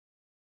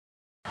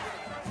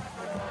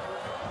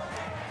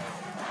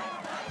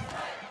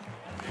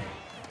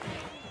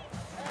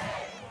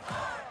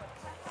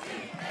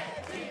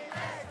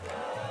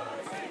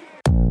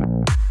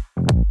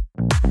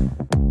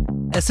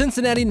A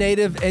Cincinnati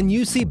native and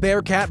UC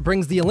Bearcat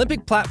brings the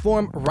Olympic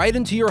platform right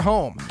into your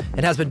home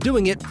and has been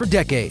doing it for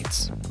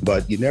decades.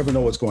 But you never know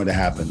what's going to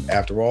happen.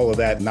 After all of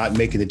that, not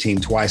making the team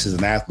twice as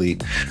an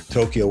athlete,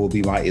 Tokyo will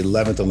be my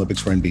 11th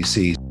Olympics for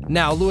NBC.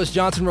 Now, Lewis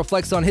Johnson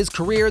reflects on his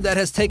career that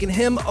has taken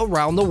him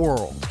around the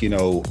world. You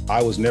know,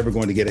 I was never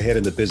going to get ahead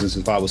in the business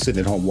if I was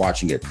sitting at home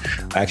watching it.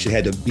 I actually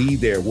had to be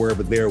there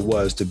wherever there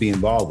was to be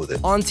involved with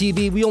it. On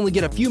TV, we only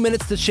get a few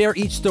minutes to share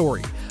each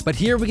story, but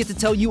here we get to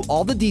tell you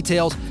all the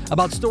details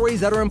about stories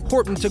that are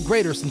important to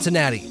Greater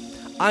Cincinnati.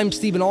 I'm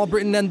Stephen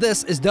Albritton, and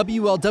this is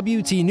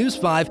WLWT News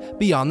 5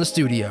 Beyond the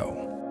Studio.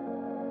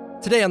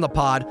 Today on the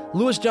pod,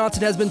 Lewis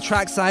Johnson has been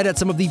trackside at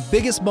some of the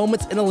biggest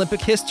moments in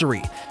Olympic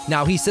history.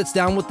 Now he sits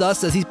down with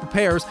us as he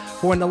prepares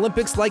for an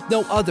Olympics like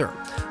no other.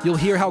 You'll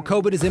hear how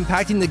COVID is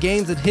impacting the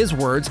games in his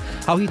words,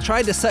 how he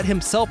tried to set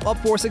himself up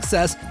for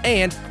success,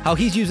 and how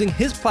he's using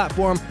his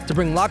platform to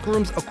bring locker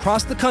rooms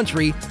across the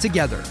country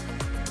together.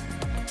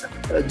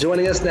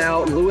 Joining us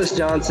now, Lewis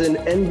Johnson,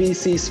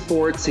 NBC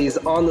Sports. He's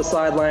on the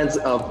sidelines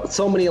of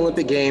so many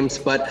Olympic Games.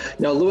 But,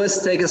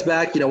 Lewis, take us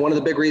back. One of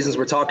the big reasons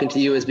we're talking to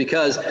you is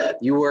because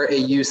you were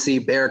a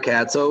UC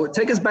Bearcat. So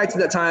take us back to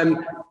that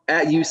time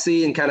at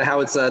UC and kind of how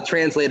it's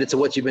translated to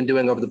what you've been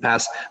doing over the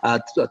past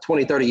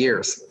 20, 30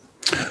 years.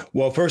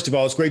 Well, first of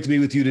all, it's great to be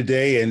with you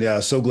today,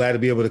 and so glad to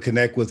be able to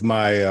connect with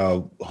my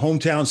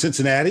hometown,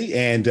 Cincinnati.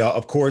 And,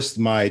 of course,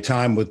 my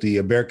time with the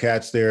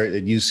Bearcats there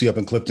at UC up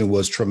in Clifton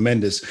was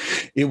tremendous.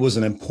 It was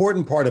an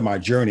important part of my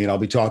journey, and I'll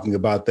be talking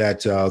about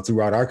that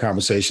throughout our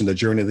conversation, the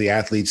journey of the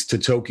athletes to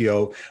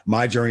Tokyo.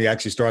 My journey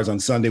actually starts on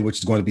Sunday, which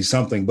is going to be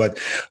something. But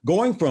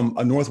going from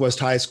a Northwest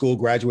High School,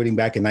 graduating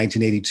back in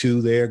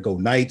 1982 there, go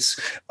Knights,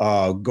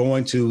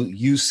 going to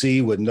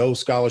UC with no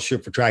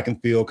scholarship for track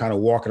and field, kind of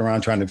walking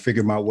around trying to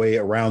figure my way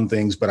around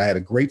things. But I had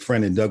a great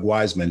friend in Doug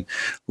Wiseman,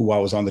 who I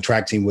was on the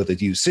track team with at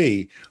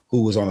UC,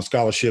 who was on a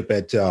scholarship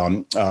at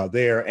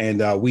there.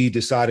 And we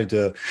decided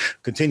to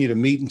continue to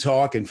meet and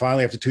talk. And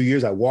finally, after 2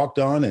 years, I walked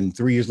on. And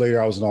 3 years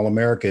later, I was an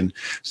All-American.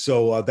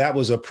 So that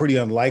was a pretty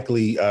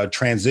unlikely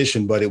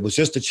transition, but it was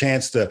just a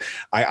chance to,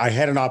 I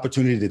had an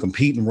opportunity to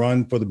compete and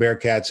run for the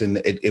Bearcats, and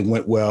it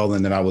went well.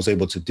 And then I was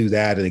able to do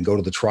that and then go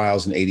to the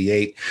trials in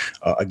 88.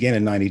 Again,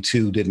 in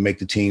 92, didn't make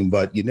the team,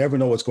 but you never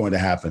know what's going to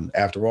happen.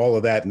 After all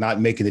of that, not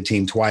making the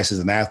team twice as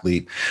an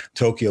athlete,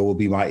 Tokyo will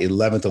be my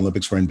 11th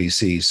Olympics for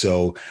NBC.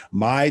 So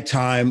my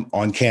time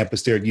on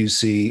campus there at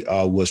UC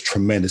was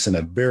tremendous and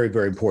a very,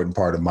 very important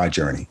part of my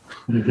journey.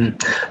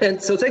 Mm-hmm.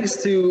 And so take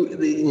us to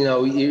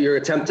your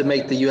attempt to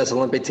make the U.S.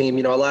 Olympic team.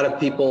 A lot of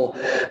people,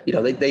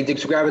 they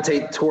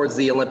gravitate towards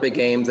the Olympic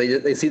Games.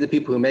 They see the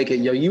people who make it.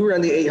 You were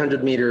in the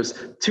 800 meters,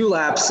 2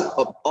 laps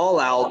all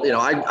out.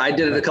 I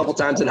did it a couple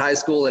times in high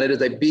school, and it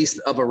is a beast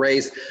of a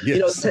race.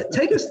 Yes.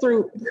 Take us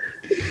through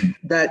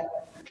that.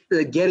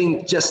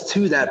 Getting just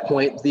to that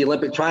point, the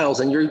Olympic trials,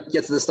 and you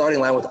get to the starting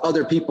line with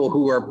other people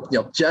who are,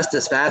 just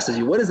as fast as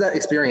you. What is that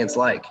experience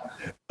like?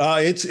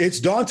 It's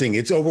daunting.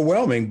 It's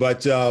overwhelming,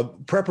 but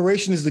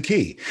preparation is the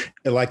key,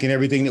 like in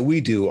everything that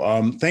we do.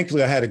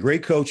 Thankfully, I had a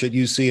great coach at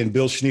UC, and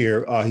Bill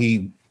Schneer.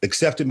 He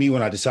accepted me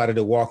when I decided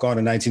to walk on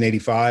in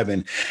 1985.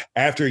 And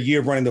after a year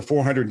of running the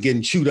 400 and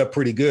getting chewed up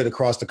pretty good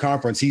across the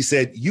conference, he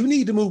said, "You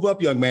need to move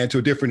up, young man, to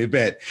a different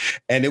event."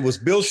 And it was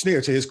Bill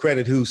Schneer, to his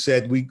credit, who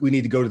said, we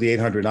need to go to the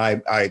 800.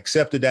 And I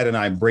accepted that and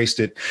I embraced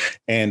it.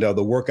 And the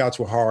workouts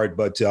were hard,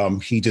 but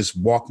he just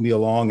walked me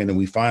along. And then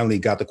we finally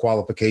got the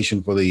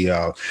qualification for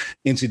the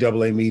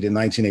NCAA meet in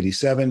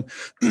 1987.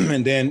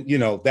 And then,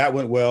 that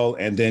went well.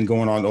 And then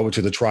going on over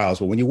to the trials.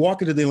 But when you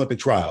walk into the Olympic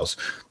trials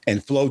and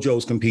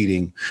FloJo's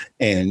competing,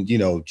 and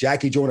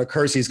Jackie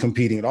Joyner-Kersee is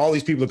competing, and all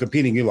these people are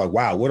competing, you're like,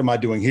 wow, what am I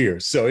doing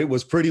here? So it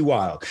was pretty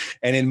wild.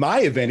 And in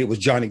my event, it was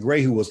Johnny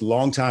Gray, who was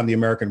longtime the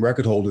American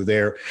record holder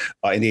there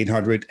in the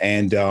 800.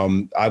 And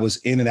I was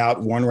in and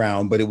out one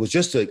round, but it was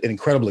just an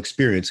incredible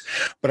experience.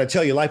 But I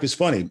tell you, life is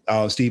funny,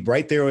 Steve.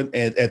 Right there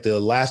at the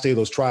last day of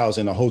those trials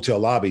in a hotel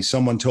lobby,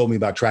 someone told me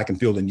about track and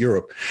field in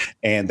Europe.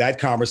 And that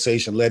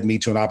conversation led me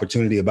to an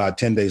opportunity about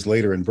 10 days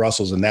later in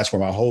Brussels. And that's where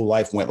my whole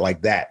life went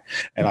like that.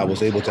 And I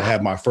was able to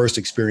have my first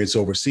experience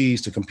overseas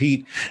to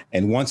compete.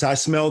 And once I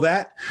smelled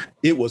that,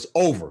 it was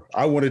over.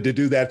 I wanted to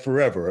do that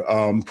forever.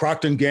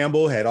 Procter &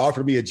 Gamble had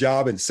offered me a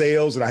job in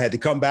sales, and I had to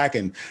come back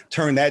and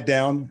turn that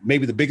down.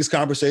 Maybe the biggest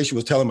conversation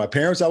was telling my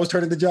parents I was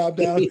turning the job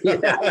down.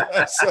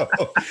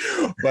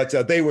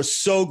 But they were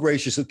so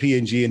gracious at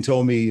P&G and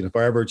told me if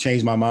I ever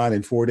changed my mind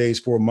in 4 days,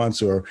 4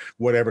 months, or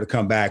whatever, to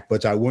come back.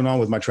 But I went on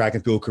with my track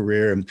and field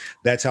career, and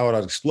that's how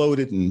it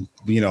exploded. And,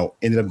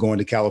 ended up going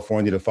to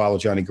California to follow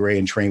Johnny Gray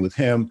and train with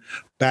him.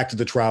 Back to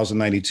the trials in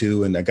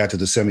 92, and I got to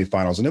the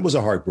semifinals, and it was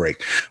a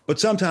heartbreak. But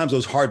sometimes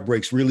those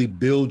heartbreaks really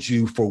build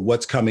you for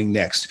what's coming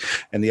next.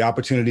 And the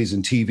opportunities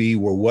in TV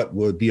were what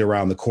would be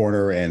around the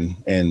corner. And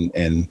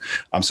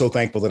I'm so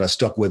thankful that I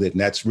stuck with it. And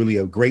that's really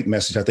a great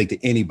message, I think,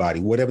 to anybody,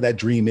 whatever that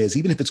dream is,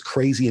 even if it's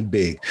crazy and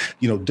big,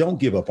 don't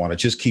give up on it.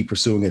 Just keep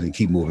pursuing it and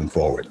keep moving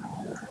forward.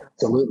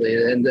 Absolutely.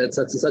 And that's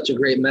such a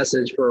great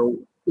message for,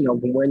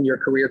 when your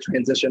career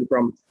transitioned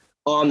from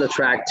on the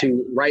track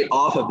to right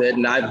off of it.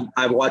 And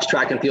I've watched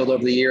track and field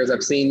over the years.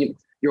 I've seen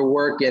your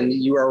work, and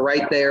you are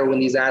right there when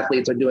these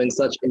athletes are doing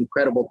such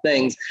incredible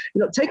things.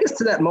 Take us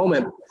to that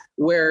moment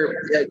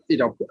where,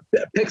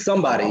 pick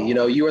somebody,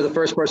 you are the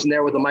first person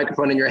there with a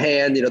microphone in your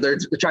hand, they're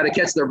trying to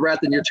catch their breath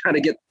and you're trying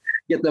to get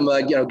them,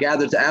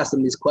 gathered to ask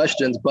them these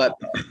questions. But,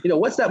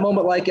 what's that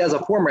moment like as a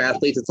former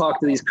athlete to talk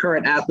to these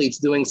current athletes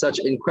doing such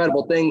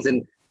incredible things?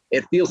 And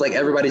it feels like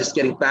everybody's just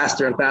getting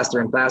faster and faster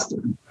and faster.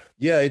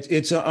 Yeah,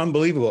 it's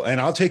unbelievable.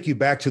 And I'll take you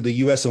back to the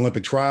U.S.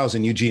 Olympic trials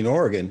in Eugene,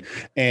 Oregon.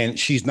 And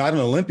she's not an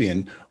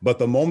Olympian, but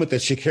the moment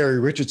that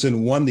Sha'Carri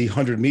Richardson won the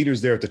 100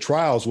 meters there at the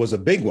trials was a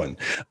big one.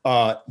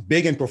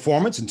 Big in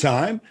performance and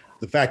time.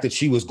 The fact that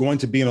she was going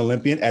to be an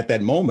Olympian at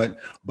that moment,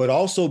 but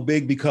also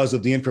big because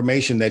of the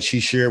information that she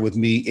shared with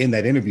me in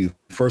that interview.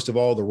 First of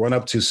all, the run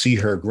up to see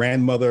her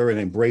grandmother and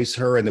embrace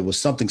her. And there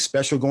was something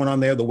special going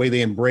on there. The way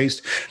they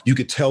embraced, you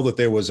could tell that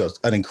there was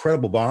an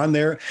incredible bond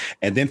there.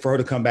 And then for her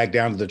to come back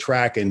down to the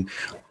track and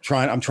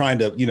I'm trying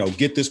to,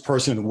 get this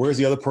person. Where's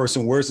the other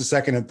person? Where's the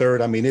second and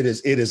third? I mean, it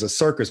is a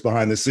circus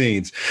behind the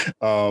scenes.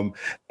 And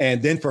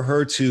then for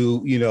her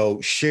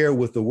to, share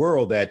with the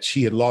world that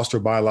she had lost her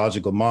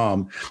biological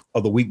mom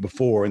of the week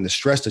before, and the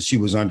stress that she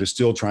was under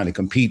still trying to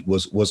compete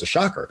was a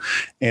shocker.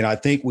 And I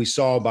think we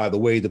saw by the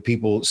way the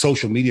people,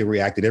 social media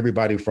reacted,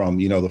 everybody from,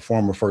 the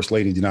former First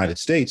Lady of the United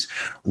States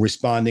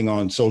responding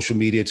on social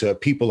media to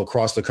people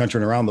across the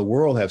country and around the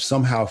world have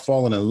somehow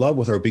fallen in love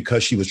with her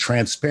because she was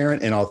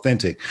transparent and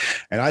authentic.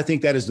 And I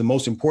think that is the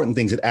most important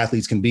things that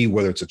athletes can be,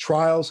 whether it's at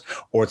trials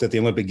or it's at the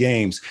Olympic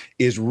Games,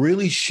 is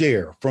really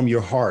share from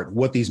your heart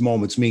what these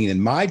moments mean.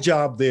 And my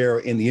job there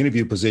in the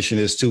interview position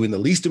is to, in the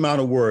least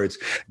amount of words,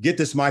 get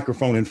this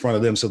microphone in front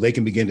of them so they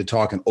can begin to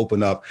talk and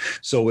open up.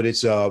 So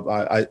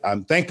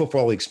I'm thankful for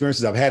all the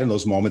experiences I've had in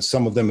those moments.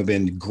 Some of them have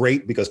been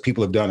great because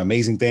people have done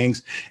amazing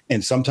things.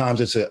 And sometimes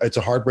it's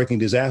a heartbreaking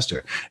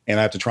disaster. And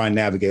I have to try and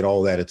navigate all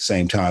of that at the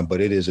same time. But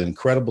it is an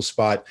incredible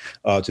spot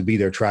to be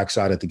there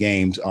trackside at the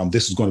Games.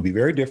 This is going to be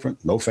very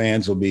different. No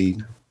fans will be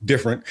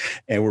different,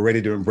 and we're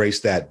ready to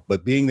embrace that.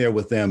 But being there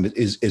with them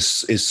is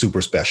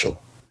super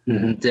special.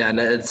 Mm-hmm. Yeah, and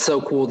it's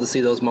so cool to see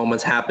those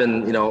moments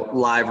happen,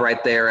 live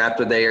right there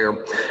after they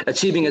are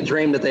achieving a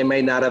dream that they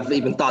may not have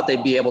even thought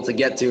they'd be able to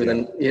get to.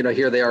 And then,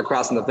 here they are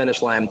crossing the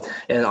finish line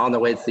and on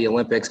their way to the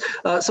Olympics.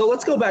 So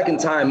let's go back in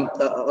time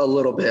a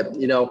little bit.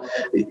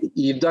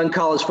 You've done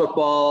college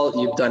football,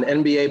 you've done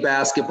NBA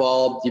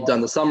basketball, you've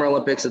done the Summer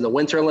Olympics and the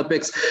Winter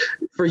Olympics.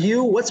 For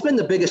you, what's been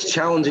the biggest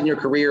challenge in your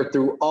career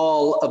through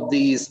all of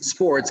these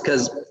sports?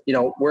 Because,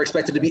 we're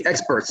expected to be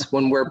experts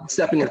when we're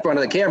stepping in front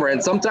of the camera.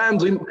 And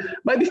sometimes we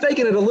might be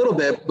faking it a little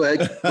bit,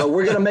 but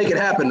we're going to make it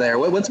happen there.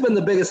 What's been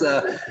the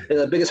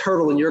biggest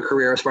hurdle in your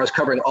career as far as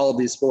covering all of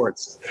these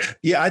sports?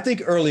 Yeah, I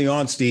think early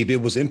on, Steve,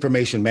 it was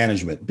information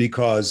management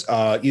because,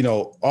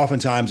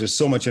 oftentimes there's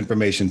so much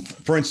information.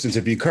 For instance,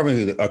 if you're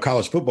covering a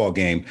college football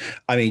game,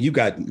 I mean, you've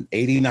got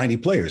 80, 90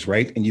 players,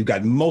 right? And you've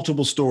got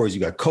multiple stories.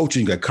 You got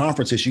coaching, you got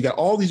conferences, you got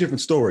all these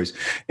different stories.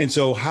 And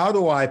so how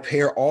do I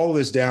pare all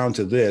this down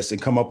to this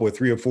and come up with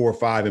 3 or 4 or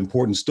 5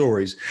 important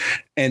stories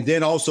and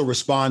then also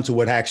respond to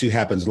what actually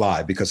happens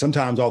live? Because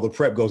sometimes all the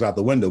prep goes out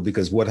the window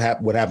because what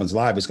happens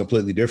live is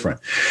completely different.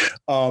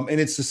 And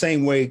it's the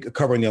same way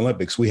covering the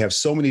Olympics. We have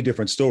so many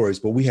different stories,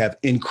 but we have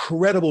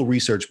incredible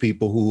research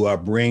people who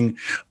bring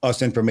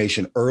us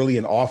information early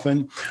and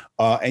often.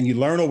 And you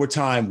learn over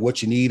time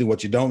what you need and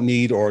what you don't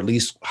need, or at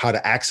least how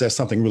to access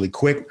something really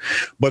quick.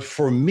 But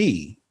for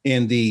me,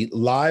 in the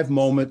live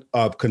moment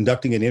of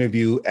conducting an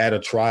interview at a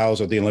trials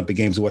or the Olympic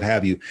Games or what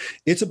have you,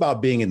 it's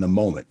about being in the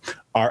moment.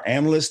 Our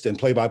analyst and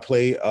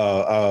play-by-play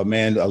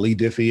man, Lee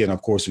Diffie, and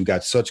of course we've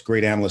got such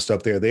great analysts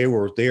up there. They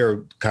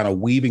are kind of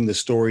weaving the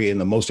story in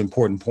the most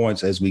important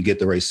points as we get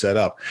the race set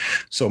up.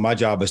 So my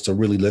job is to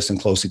really listen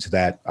closely to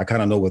that. I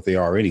kind of know what they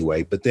are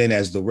anyway. But then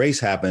as the race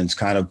happens,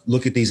 kind of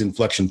look at these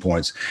inflection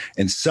points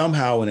and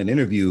somehow in an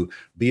interview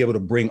be able to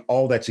bring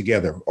all that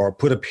together, or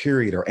put a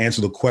period, or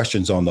answer the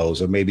questions on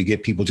those, or maybe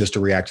get people just to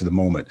react to the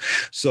moment.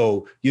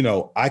 So,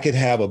 I could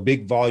have a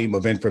big volume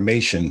of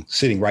information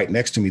sitting right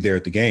next to me there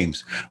at the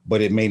Games,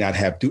 but it may not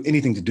have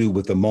anything to do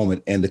with the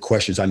moment and the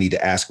questions I need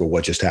to ask or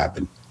what just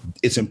happened.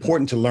 It's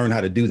important to learn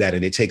how to do that.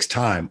 And it takes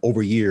time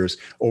over years,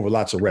 over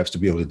lots of reps to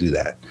be able to do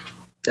that.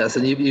 Yes,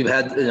 and you've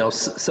had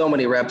so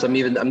many reps. I'm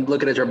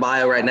looking at your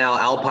bio right now: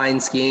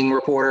 alpine skiing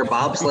reporter,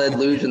 bobsled,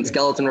 luge, and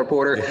skeleton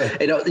reporter.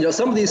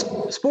 Some of these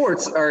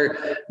sports are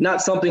not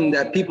something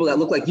that people that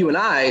look like you and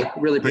I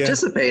really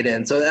participate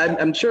in. So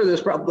I'm sure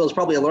there's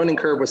probably a learning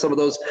curve with some of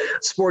those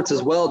sports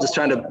as well. Just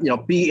trying to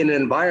be in an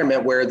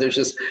environment where there's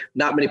just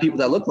not many people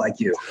that look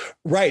like you.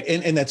 Right,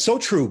 and that's so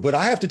true. But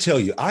I have to tell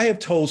you, I have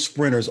told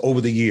sprinters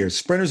over the years,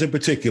 sprinters in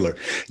particular,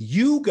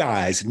 you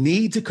guys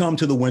need to come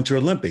to the Winter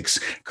Olympics.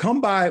 Come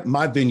by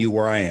my venue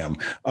where I am.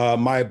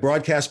 My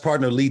broadcast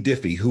partner, Lee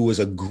Diffie, who is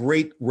a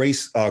great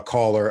race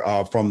caller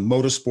from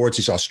motorsports.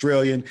 He's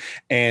Australian,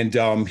 and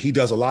he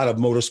does a lot of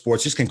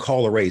motorsports, just can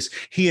call a race.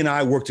 He and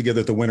I worked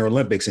together at the Winter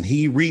Olympics, and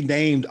he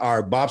renamed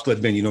our bobsled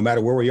venue, no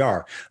matter where we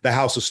are, the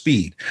House of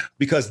Speed,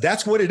 because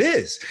that's what it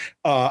is.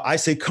 I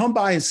say, come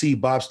by and see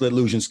bobsled,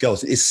 luge, and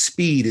skeleton. It's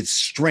speed, it's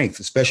strength,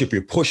 especially if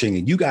you're pushing,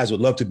 and you guys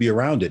would love to be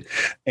around it.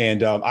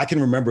 And I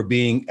can remember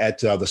being at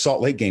the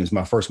Salt Lake Games,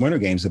 my first Winter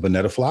Games, and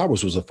Vanetta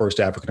Flowers was the first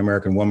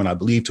African-American woman, I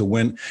believe, to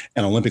win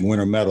an Olympic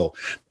winter medal.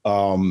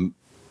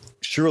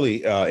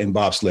 Surely in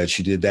bobsled,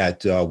 she did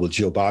that with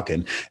Jill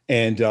Bakken.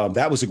 And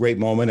that was a great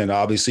moment. And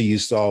obviously you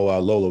saw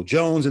Lolo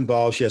Jones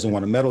involved. She hasn't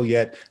won a medal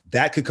yet.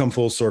 That could come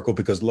full circle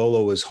because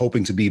Lolo is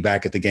hoping to be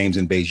back at the games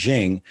in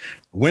Beijing,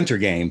 Winter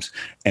Games,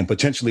 and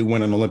potentially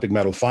win an Olympic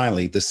medal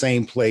finally, the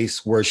same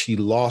place where she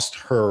lost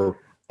her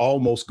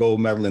almost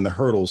gold medal in the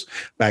hurdles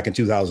back in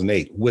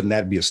 2008. Wouldn't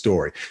that be a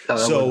story?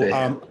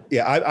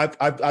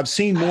 I've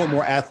seen more and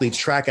more athletes,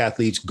 track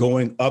athletes,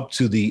 going up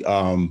to the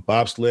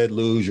bobsled,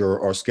 luge,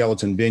 or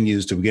skeleton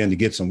venues to begin to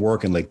get some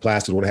work in Lake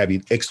Placid, what have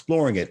you,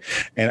 exploring it.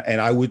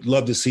 And I would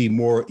love to see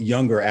more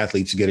younger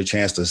athletes get a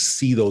chance to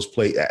see those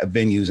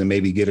venues and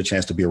maybe get a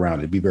chance to be around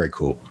it. It'd be very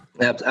cool.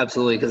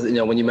 Absolutely, because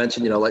when you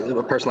mentioned like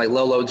a person like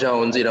Lolo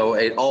Jones, an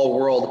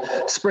all-world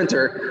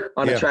sprinter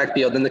on a track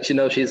field, then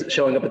she's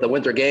showing up at the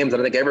Winter Games,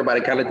 and I think everybody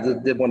kind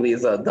of did one of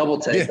these double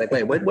takes, like,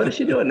 wait, what is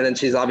she doing? And then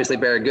she's obviously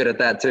very good at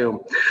that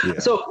too. Yeah.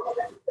 So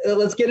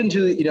let's get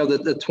into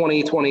the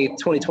 2020,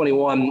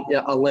 2021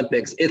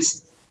 Olympics.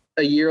 It's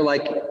a year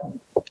like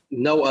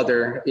no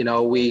other.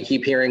 We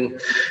keep hearing,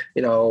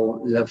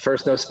 the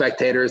first no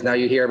spectators. Now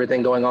you hear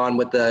everything going on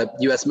with the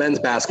U.S. men's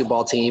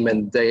basketball team,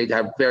 and they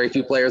have very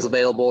few players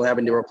available,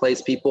 having to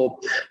replace people.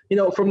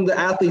 From the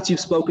athletes you've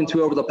spoken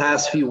to over the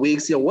past few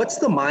weeks, what's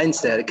the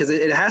mindset? Because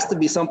it has to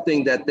be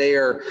something that they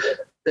are,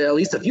 at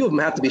least a few of them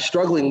have to be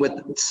struggling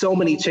with so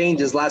many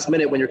changes last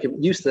minute when you're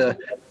used to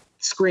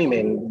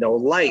screaming,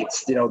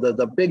 lights,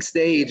 the big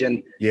stage,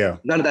 and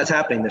none of that's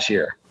happening this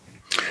year.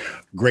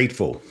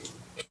 Grateful.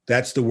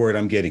 That's the word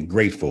I'm getting,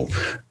 grateful.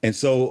 And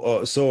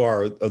so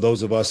are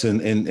those of us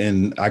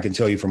in I can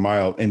tell you from my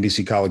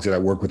NBC colleagues that I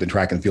work with in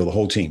track and field, the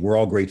whole team, we're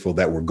all grateful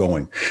that we're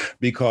going,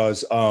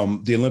 because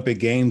the Olympic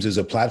Games is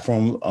a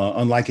platform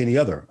unlike any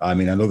other. I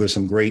mean, I know there's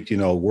some great,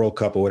 World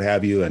Cup or what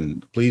have you.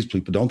 And please,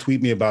 people, don't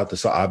tweet me about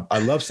I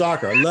love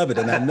soccer. I love it.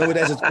 And I know it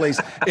has its place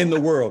in the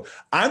world.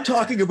 I'm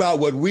talking about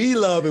what we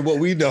love and what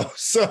we know.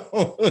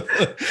 So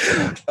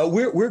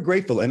we're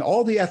grateful. And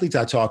all the athletes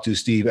I talked to,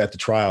 Steve, at the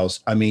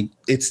trials, I mean,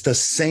 it's the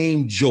same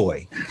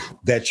joy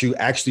that you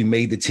actually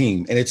made the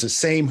team. And it's the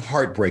same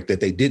heartbreak that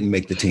they didn't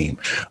make the team.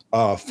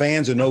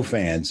 Fans or no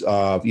fans,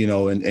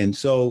 and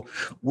so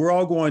we're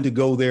all going to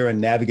go there and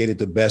navigate it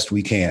the best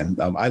we can.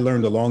 I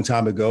learned a long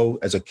time ago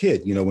as a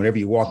kid, whenever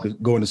you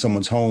go into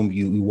someone's home,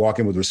 you walk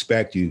in with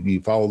respect,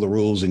 you follow the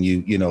rules, and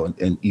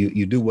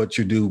you do what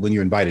you do when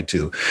you're invited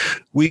to.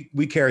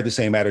 We carry the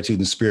same attitude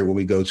and spirit when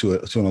we go to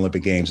an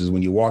Olympic Games. Is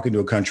when you walk into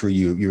a country,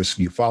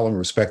 you follow and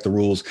respect the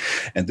rules.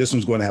 And this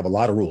one's going to have a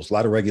lot of rules, a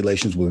lot of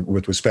regulations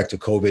with respect to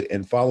COVID,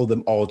 and follow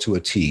them all to a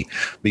T,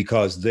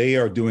 because they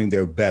are doing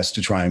their best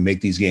to try and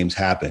make these games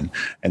happen.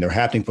 And they're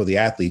happening for the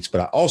athletes,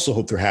 but I also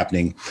hope they're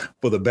happening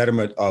for the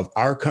betterment of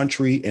our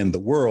country and the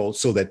world,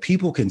 so that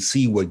people can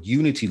see what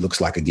unity looks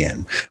like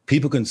again.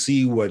 People can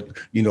see what,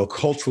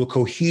 cultural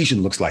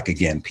cohesion looks like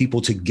again.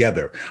 People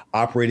together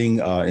operating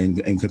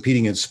and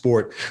competing in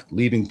sport,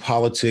 leaving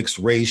politics,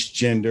 race,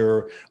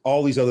 gender,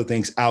 all these other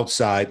things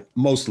outside,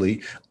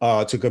 mostly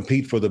to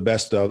compete for the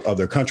best of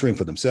their country and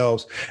for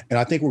themselves. And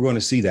I think we're going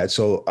to see that.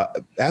 So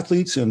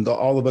athletes and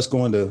all of us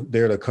going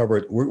there to cover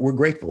it, we're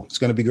grateful. It's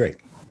going to be great.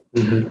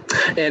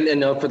 Mm-hmm.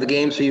 And for the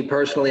games, for you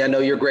personally, I know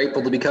you're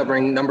grateful to be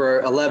covering number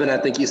 11. I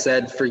think you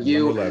said for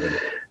you,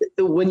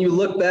 when you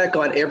look back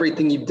on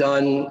everything you've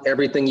done,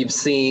 everything you've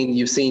seen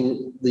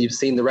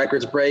the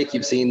records break,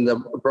 you've seen the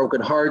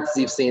broken hearts,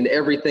 you've seen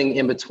everything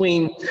in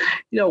between.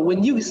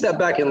 When you step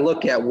back and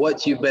look at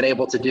what you've been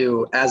able to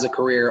do as a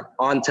career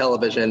on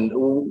television,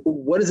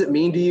 what does it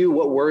mean to you?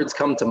 What words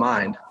come to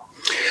mind?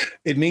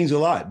 It means a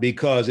lot,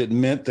 because it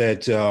meant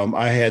that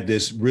I had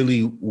this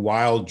really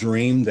wild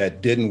dream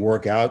that didn't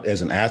work out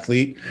as an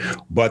athlete,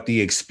 but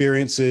the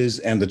experiences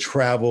and the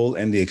travel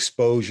and the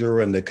exposure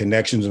and the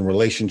connections and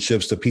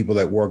relationships to people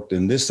that worked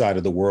in this side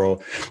of the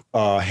world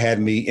had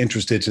me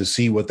interested to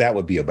see what that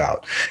would be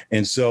about.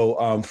 And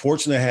so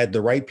fortunately, I had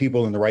the right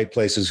people in the right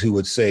places who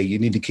would say, you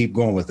need to keep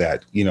going with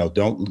that.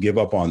 Don't give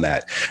up on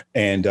that.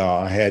 And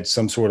I had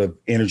some sort of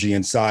energy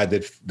inside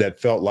that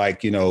felt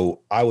like,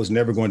 I was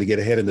never going to get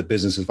ahead in the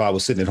business if I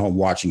was sitting at home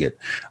watching it.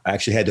 I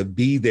actually had to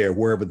be there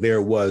wherever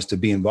there was to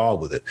be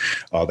involved with it.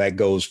 That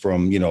goes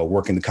from,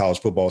 working the college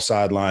football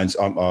sidelines,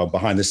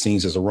 behind the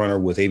scenes as a runner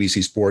with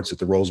ABC Sports at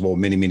the Rose Bowl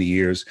many, many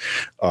years,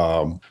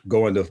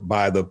 going to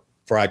buy the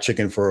fried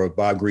chicken for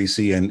Bob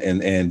Greasy and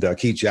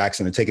Keith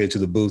Jackson and taking it to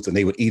the booth, and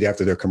they would eat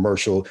after their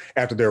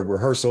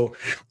rehearsal.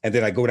 And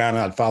then I'd go down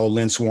and I'd follow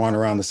Lynn Swann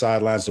around the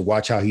sidelines to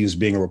watch how he was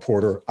being a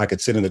reporter. I could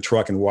sit in the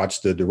truck and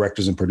watch the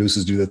directors and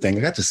producers do their thing.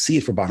 I got to see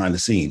it from behind the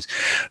scenes.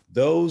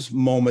 Those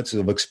moments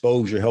of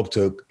exposure help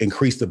to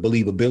increase the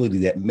believability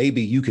that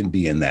maybe you can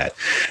be in that.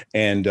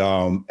 And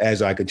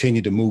as I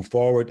continue to move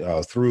forward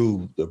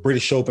through the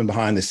British Open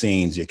behind the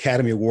scenes, the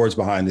Academy Awards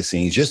behind the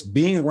scenes, just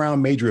being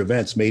around major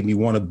events made me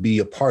want to be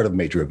a part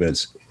of major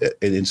events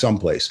in some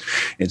place,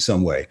 in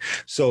some way.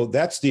 So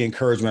that's the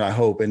encouragement, I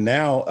hope. And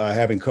now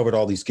having covered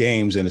all these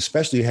games, and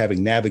especially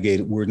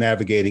we're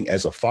navigating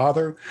as a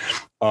father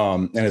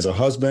and as a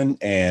husband,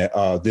 and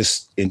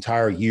this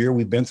entire year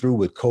we've been through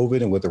with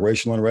COVID and with the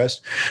racial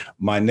unrest,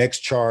 my next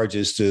charge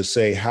is to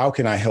say, how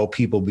can I help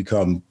people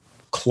become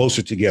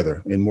closer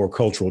together in more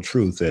cultural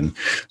truth? And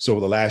so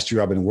the last year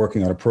I've been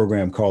working on a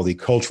program called the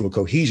Cultural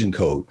Cohesion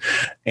Code.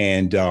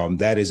 And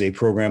that is a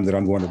program that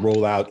I'm going to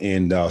roll out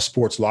in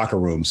sports locker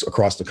rooms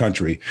across the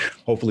country,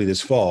 hopefully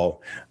this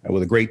fall,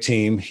 with a great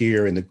team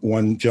here, and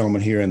one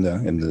gentleman here in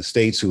the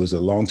States who is a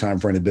longtime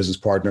friend and business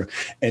partner,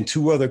 and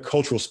two other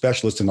cultural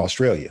specialists in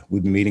Australia.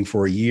 We've been meeting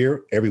for a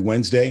year every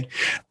Wednesday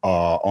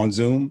on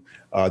Zoom,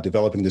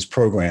 developing this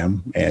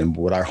program. And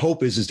what our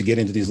hope is to get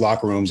into these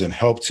locker rooms and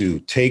help to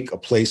take a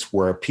place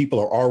where people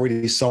are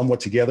already somewhat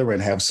together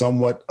and have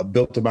somewhat a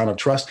built amount of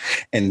trust,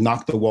 and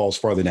knock the walls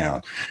farther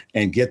down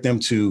and get them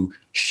to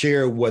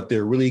share what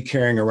they're really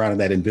carrying around in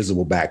that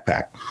invisible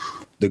backpack.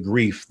 The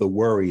grief, the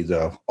worry,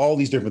 all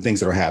these different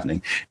things that are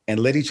happening, and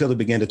let each other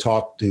begin to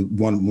talk to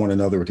one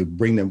another to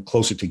bring them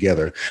closer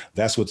together.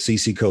 That's what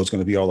CC Code is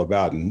going to be all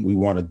about. And we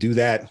want to do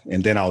that.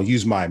 And then I'll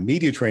use my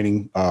media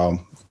training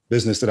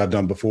business that I've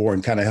done before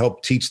and kind of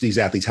help teach these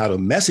athletes how to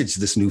message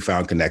this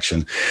newfound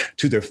connection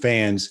to their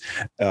fans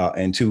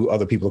and to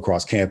other people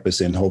across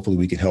campus. And hopefully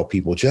we can help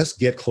people just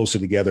get closer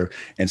together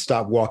and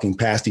stop walking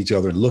past each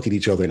other and look at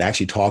each other and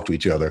actually talk to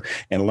each other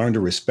and learn to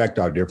respect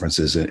our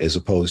differences as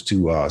opposed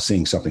to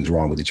seeing something's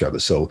wrong with each other.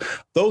 So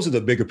those are the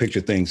bigger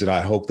picture things that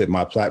I hope that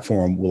my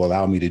platform will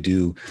allow me to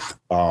do.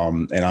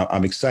 And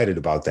I'm excited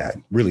about that,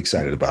 really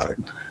excited about it.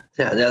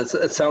 Yeah,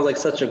 it sounds like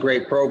such a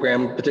great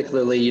program,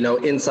 particularly,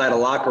 inside a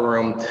locker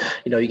room.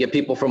 You get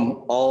people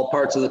from all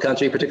parts of the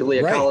country, particularly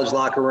a college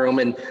locker room,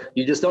 and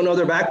you just don't know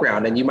their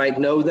background. And you might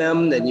know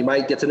them, and you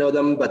might get to know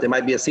them, but they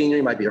might be a senior,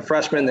 you might be a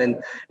freshman.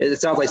 And it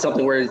sounds like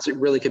something where it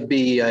really could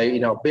be,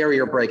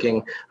 barrier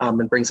breaking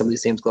and bring some of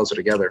these teams closer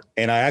together.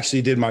 And I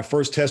actually did my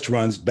first test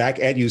runs back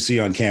at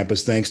UC on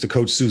campus, thanks to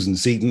Coach Susan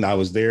Seaton. I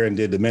was there and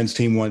did the men's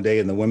team one day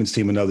and the women's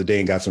team another day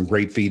and got some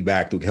great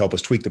feedback to help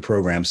us tweak the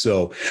program.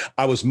 So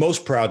I was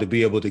most proud to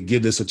be able to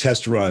give this a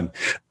test run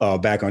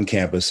back on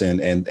campus.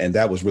 And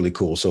that was really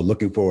cool. So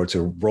looking forward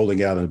to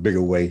rolling out in a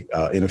bigger way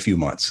in a few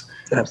months.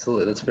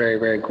 Absolutely. That's very,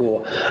 very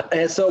cool.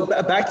 And so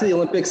back to the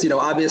Olympics,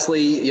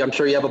 obviously, I'm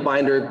sure you have a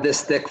binder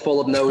this thick full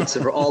of notes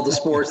for all the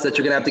sports that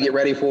you're going to have to get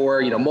ready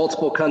for,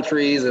 multiple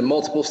countries and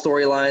multiple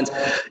storylines.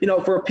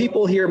 For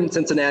people here in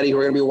Cincinnati who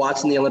are going to be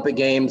watching the Olympic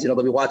Games,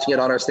 they'll be watching it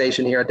on our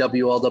station here at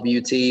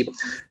WLWT.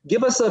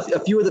 Give us a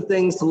few of the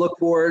things to look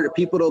for,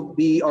 people to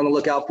be on the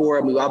lookout for.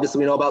 I mean, obviously,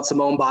 we know about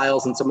Simone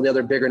Biles and some of the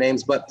other bigger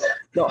names, but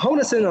hone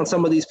us in on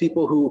some of these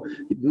people who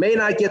may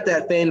not get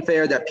that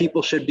fanfare that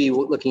people should be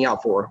looking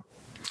out for.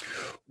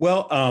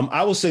 Well,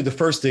 I will say the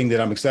first thing that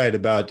I'm excited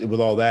about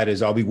with all that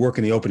is I'll be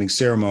working the opening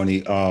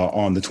ceremony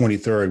on the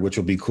 23rd, which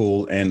will be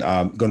cool and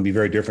going to be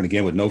very different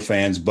again with no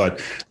fans.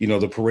 But,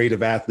 the parade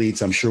of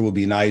athletes, I'm sure will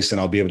be nice. And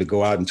I'll be able to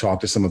go out and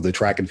talk to some of the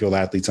track and field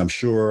athletes, I'm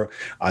sure.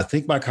 I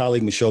think my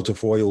colleague, Michelle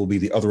Tafoya, will be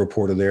the other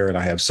reporter there. And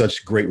I have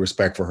such great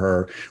respect for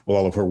her with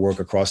all of her work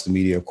across the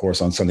media, of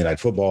course, on Sunday Night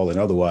Football and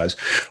otherwise.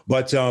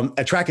 But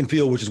at track and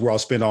field, which is where I'll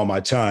spend all my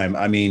time,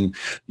 I mean,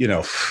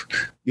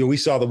 we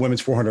saw the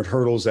women's 400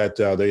 hurdles at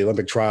the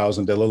Olympic trials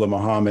and Dalilah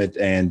Muhammad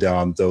and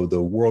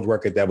the world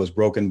record that was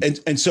broken.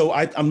 And so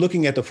I'm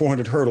looking at the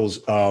 400 hurdles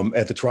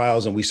at the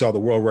trials, and we saw the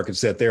world record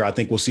set there. I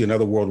think we'll see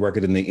another world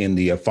record in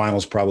the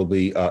finals,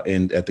 probably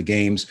at the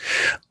games.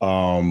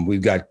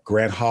 We've got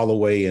Grant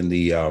Holloway in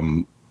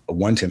the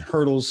 110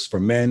 hurdles for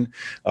men.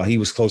 He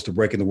was close to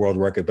breaking the world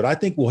record. But I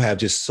think we'll have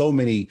just so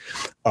many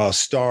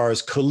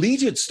stars,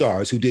 collegiate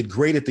stars who did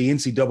great at the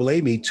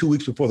NCAA meet 2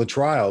 weeks before the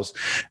trials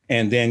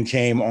and then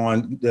came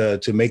on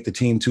to make the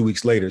team 2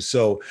 weeks later.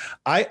 So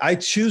I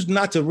choose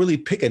not to really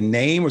pick a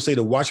name or say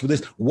to watch for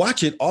this.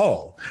 Watch it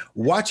all.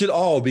 Watch it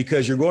all,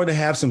 because you're going to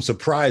have some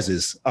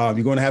surprises.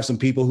 You're going to have some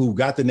people who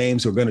got the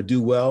names who are going to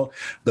do well.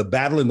 The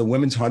battle in the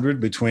women's 100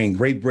 between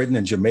Great Britain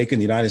and Jamaica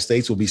and the United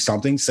States will be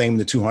something. Same in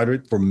the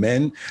 200 for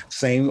men.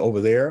 Same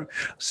over there.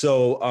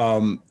 So,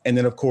 and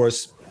then, of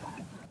course,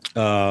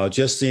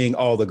 just seeing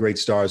all the great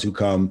stars who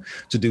come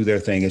to do their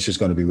thing, it's just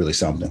going to be really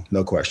something.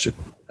 No question.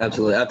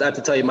 Absolutely. I have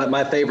to tell you,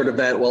 my favorite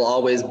event will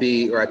always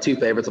be, or two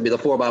favorites will be the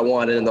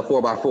 4x1 and then the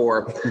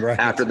 4x4. Right.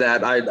 After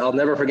that, I'll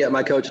never forget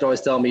my coach would always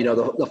tell me, the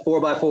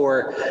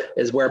 4x4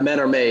 is where men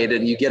are made,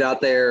 and you get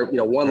out there,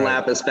 one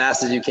lap as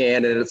fast as you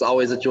can. And it's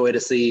always a joy to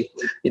see,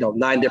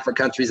 9 different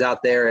countries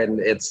out there,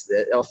 and it's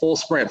a full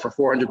sprint for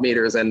 400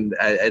 meters. And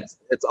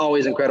it's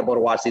always incredible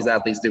to watch these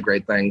athletes do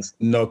great things.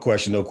 No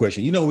question.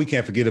 We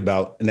can't forget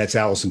about, and that's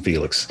Allison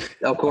Felix.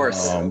 Of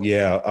course.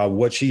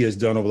 What she has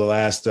done over the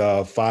last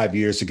 5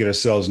 years to get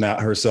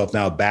herself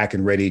now back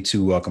and ready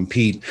to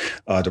compete,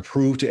 to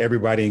prove to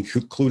everybody,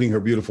 including her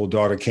beautiful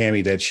daughter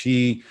Cammie, that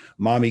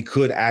mommy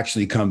could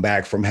actually come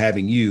back from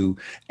having you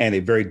and a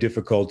very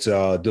difficult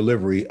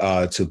delivery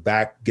to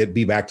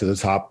be back to the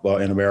top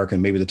in America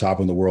and maybe the top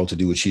in the world to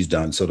do what she's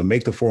done. So to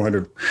make the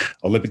 400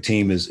 Olympic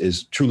team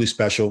is truly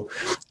special,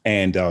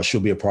 and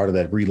she'll be a part of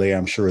that relay,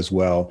 I'm sure, as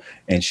well.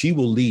 And she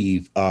will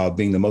leave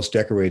being the most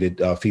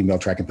decorated female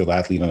track and field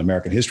athlete in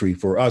American history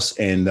for us.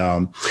 And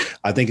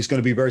I think it's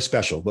going to be very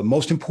special. But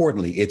most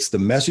importantly, it's the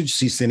message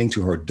she's sending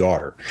to her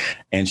daughter,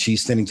 and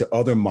she's sending to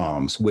other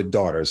moms with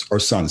daughters or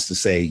sons to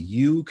say,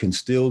 you can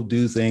still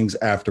do things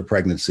after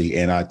pregnancy.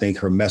 And I think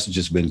her message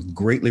has been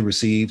greatly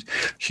received.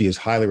 She is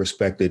highly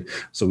respected.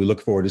 So we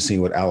look forward to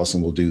seeing what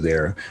Allison will do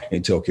there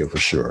in Tokyo for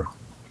sure.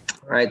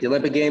 All right, the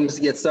Olympic Games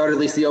get started. At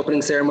least the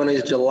opening ceremony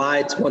is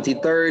July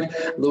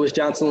 23rd. Lewis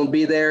Johnson will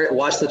be there.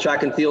 Watch the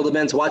track and field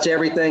events. Watch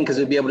everything, because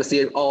you'll be able to see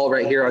it all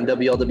right here on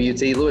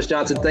WLWT. Lewis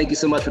Johnson, thank you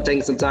so much for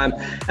taking some time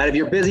out of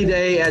your busy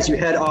day as you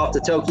head off to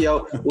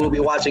Tokyo. We'll be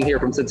watching here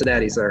from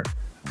Cincinnati, sir.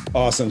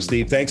 Awesome,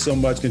 Steve. Thanks so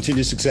much.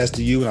 Continued success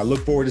to you. And I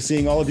look forward to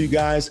seeing all of you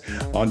guys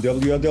on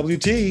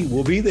WLWT.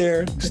 We'll be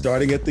there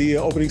starting at the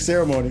opening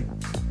ceremony.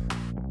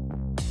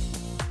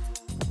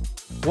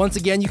 Once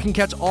again, you can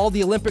catch all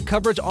the Olympic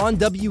coverage on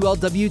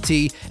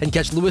WLWT and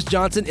catch Lewis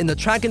Johnson in the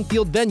track and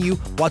field venue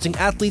watching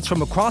athletes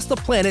from across the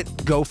planet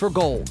go for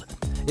gold.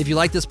 If you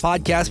like this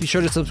podcast, be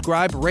sure to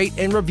subscribe, rate,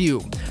 and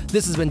review.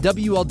 This has been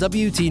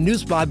WLWT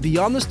News 5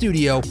 Beyond the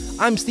Studio.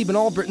 I'm Stephen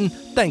Albritton.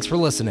 Thanks for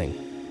listening.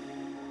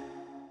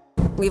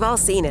 We've all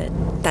seen it.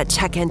 That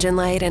check engine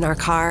light in our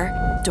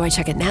car. Do I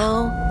check it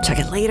now? Check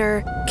it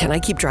later? Can I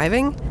keep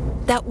driving?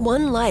 That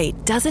one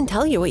light doesn't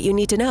tell you what you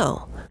need to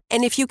know.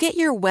 And if you get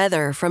your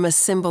weather from a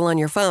symbol on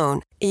your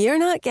phone, you're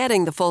not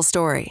getting the full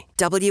story.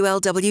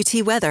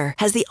 WLWT Weather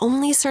has the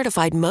only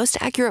certified most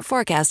accurate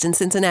forecast in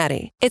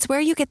Cincinnati. It's where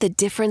you get the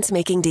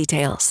difference-making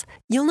details.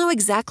 You'll know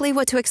exactly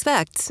what to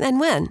expect and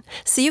when,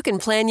 so you can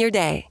plan your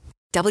day.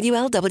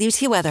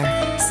 WLWT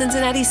Weather,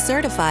 Cincinnati's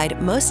certified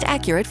most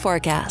accurate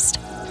forecast.